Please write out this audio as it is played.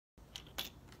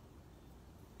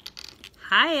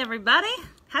Hi everybody,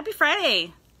 happy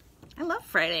Friday. I love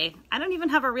Friday. I don't even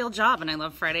have a real job and I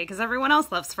love Friday because everyone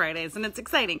else loves Fridays and it's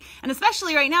exciting. And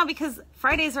especially right now because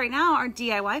Fridays right now are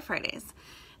DIY Fridays.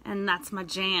 And that's my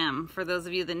jam. For those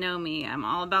of you that know me, I'm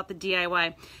all about the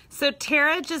DIY. So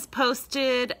Tara just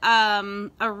posted a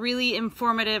really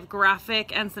informative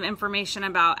graphic and some information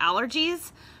about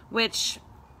allergies, which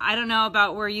I don't know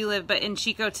about where you live, but in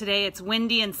Chico today it's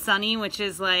windy and sunny, which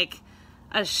is like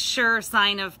a sure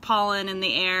sign of pollen in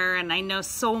the air. And I know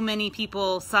so many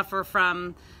people suffer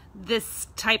from this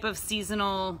type of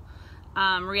seasonal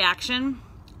reaction.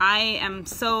 I am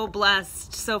so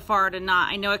blessed so far to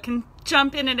not, I know it can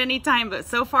jump in at any time, but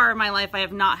so far in my life I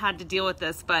have not had to deal with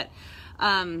this. But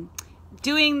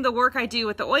doing the work I do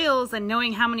with the oils and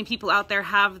knowing how many people out there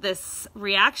have this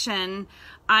reaction,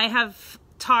 I have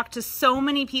talked to so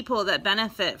many people that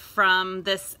benefit from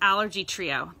this allergy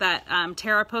trio that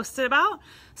Tara posted about.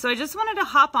 So I just wanted to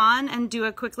hop on and do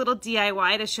a quick little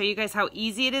DIY to show you guys how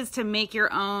easy it is to make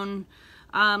your own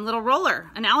little roller,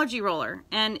 an allergy roller.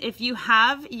 And if you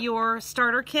have your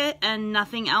starter kit and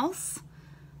nothing else,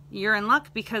 you're in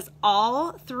luck because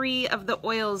all three of the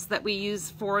oils that we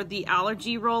use for the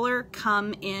allergy roller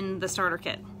come in the starter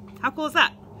kit. How cool is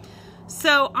that?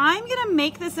 So I'm gonna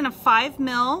make this in a 5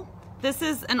 ml. This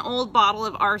is an old bottle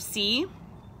of RC.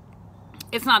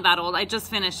 It's not that old, I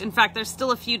just finished. In fact, there's still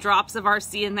a few drops of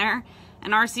RC in there.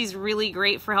 And RC is really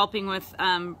great for helping with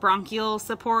bronchial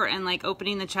support and like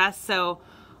opening the chest. So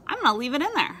I'm gonna leave it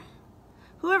in there.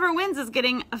 Whoever wins is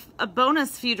getting a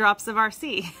bonus few drops of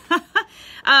RC.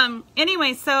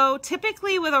 Anyway, so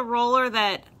typically with a roller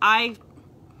that I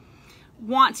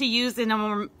want to use in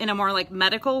a more like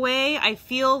medical way, I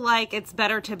feel like it's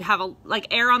better to have like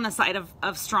air on the side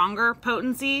of stronger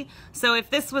potency. So if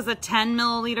this was a 10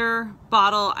 milliliter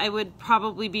bottle, I would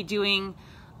probably be doing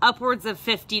upwards of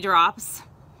 50 drops.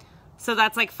 So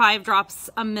that's like 5 drops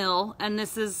a mil, and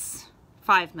this is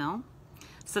 5 mil.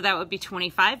 So that would be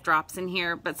 25 drops in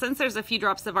here. But since there's a few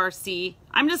drops of RC,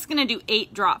 I'm just gonna do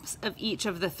 8 drops of each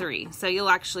of the 3. So you'll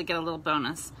actually get a little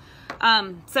bonus.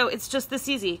 So it's just this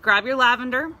easy. Grab your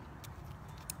lavender.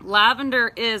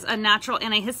 Lavender is a natural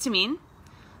antihistamine.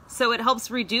 So it helps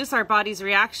reduce our body's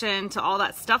reaction to all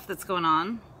that stuff that's going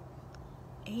on.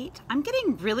 8. I'm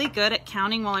getting really good at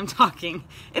counting while I'm talking.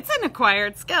 It's an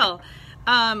acquired skill.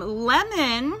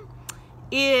 Lemon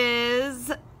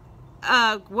is,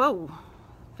 whoa,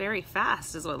 very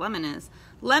fast is what lemon is.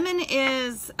 Lemon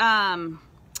is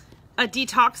a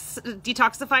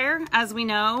detoxifier, as we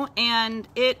know, and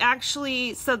it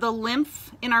actually, so the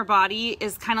lymph in our body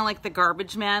is kind of like the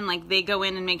garbage man. Like they go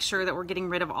in and make sure that we're getting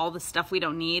rid of all the stuff we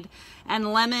don't need.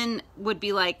 And lemon would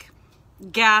be like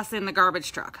gas in the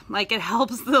garbage truck. Like it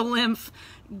helps the lymph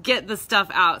get the stuff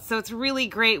out. So it's really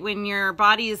great when your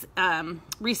body is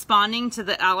responding to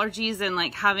the allergies and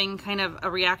like having kind of a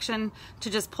reaction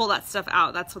to just pull that stuff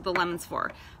out. That's what the lemon's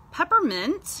for.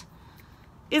 Peppermint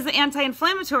is an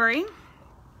anti-inflammatory.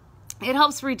 It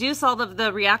helps reduce all of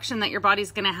the reaction that your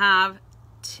body's gonna have.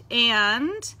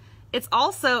 And it's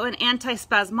also an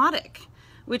antispasmodic,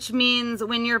 which means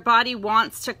when your body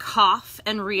wants to cough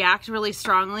and react really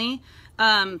strongly,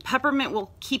 peppermint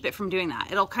will keep it from doing that.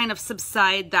 It'll kind of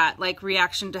subside that like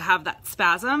reaction to have that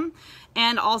spasm,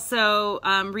 and also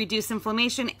reduce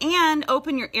inflammation and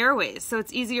open your airways. So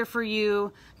it's easier for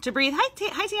you to breathe.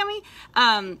 Hi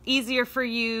Tammy. Easier for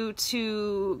you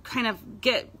to kind of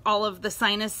get all of the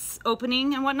sinus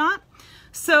opening and whatnot.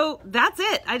 So that's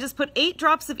it. I just put 8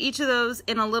 drops of each of those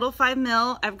in a little 5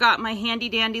 ml. I've got my handy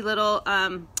dandy little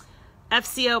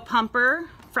FCO pumper.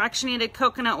 Fractionated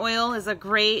coconut oil is a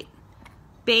great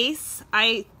base.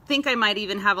 I think I might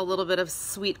even have a little bit of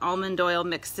sweet almond oil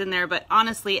mixed in there, but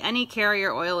honestly, any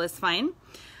carrier oil is fine.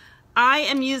 I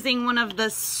am using one of the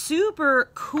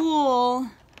super cool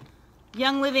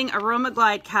Young Living Aroma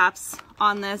Glide caps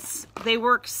on this. They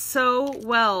work so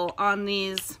well on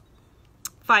these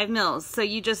 5 mils. So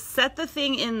you just set the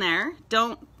thing in there.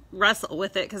 Don't wrestle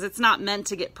with it because it's not meant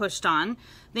to get pushed on.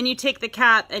 Then you take the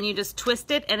cap and you just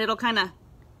twist it and it'll kind of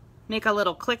make a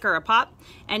little click or a pop,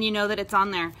 and you know that it's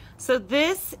on there. So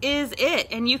this is it,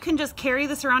 and you can just carry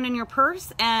this around in your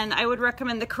purse. And I would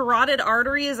recommend the carotid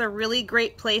artery is a really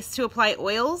great place to apply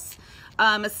oils,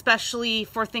 especially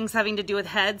for things having to do with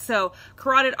head. So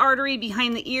carotid artery,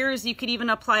 behind the ears, you could even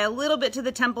apply a little bit to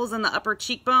the temples and the upper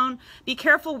cheekbone. Be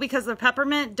careful because of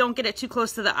peppermint, don't get it too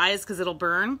close to the eyes because it'll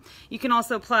burn. You can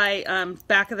also apply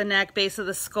back of the neck, base of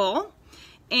the skull.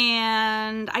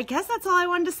 And I guess that's all I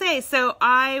wanted to say. So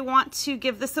I want to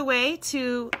give this away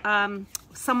to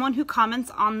someone who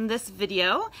comments on this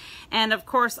video. And of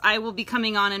course, I will be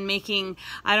coming on and making,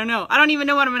 I don't even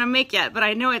know what I'm gonna make yet, but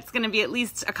I know it's gonna be at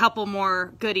least a couple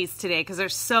more goodies today because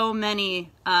there's so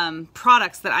many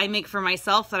products that I make for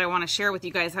myself that I wanna share with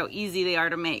you guys how easy they are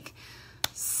to make.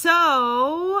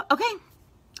 So, okay,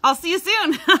 I'll see you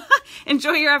soon.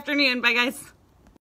 Enjoy your afternoon. Bye, guys.